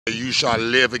You shall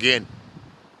live again.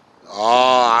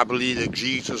 I believe that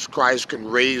Jesus Christ can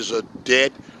raise a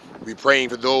dead. We're praying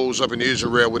for those up in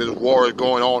Israel with this war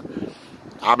going on.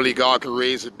 I believe God can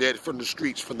raise the dead from the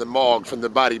streets, from the morgue, from the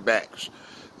body bags.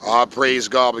 Praise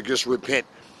God, but just repent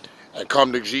and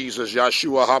come to Jesus,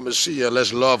 Yeshua HaMashiach.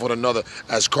 Let's love one another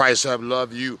as Christ have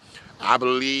loved you. I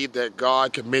believe that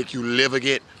God can make you live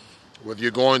again. Whether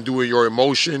you're going through your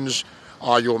emotions,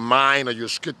 or your mind, or you're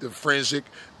schizophrenic,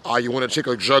 or you want to take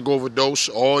a drug overdose,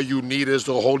 all you need is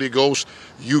the Holy Ghost.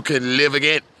 You can live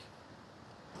again.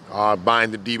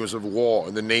 Bind the demons of war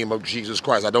in the name of Jesus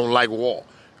Christ. I don't like war.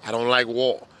 I don't like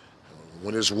war.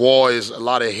 When this war is a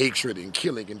lot of hatred and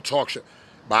killing and torture.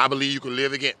 But I believe you can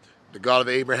live again. The God of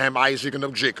Abraham, Isaac, and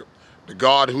of Jacob. The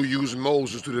God who used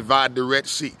Moses to divide the Red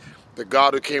Sea. The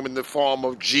God who came in the form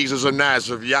of Jesus of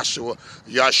Nazareth, Yeshua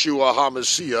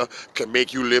HaMashiach, can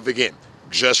make you live again.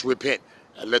 Just repent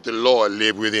and let the Lord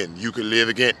live within. You can live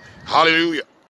again. Hallelujah.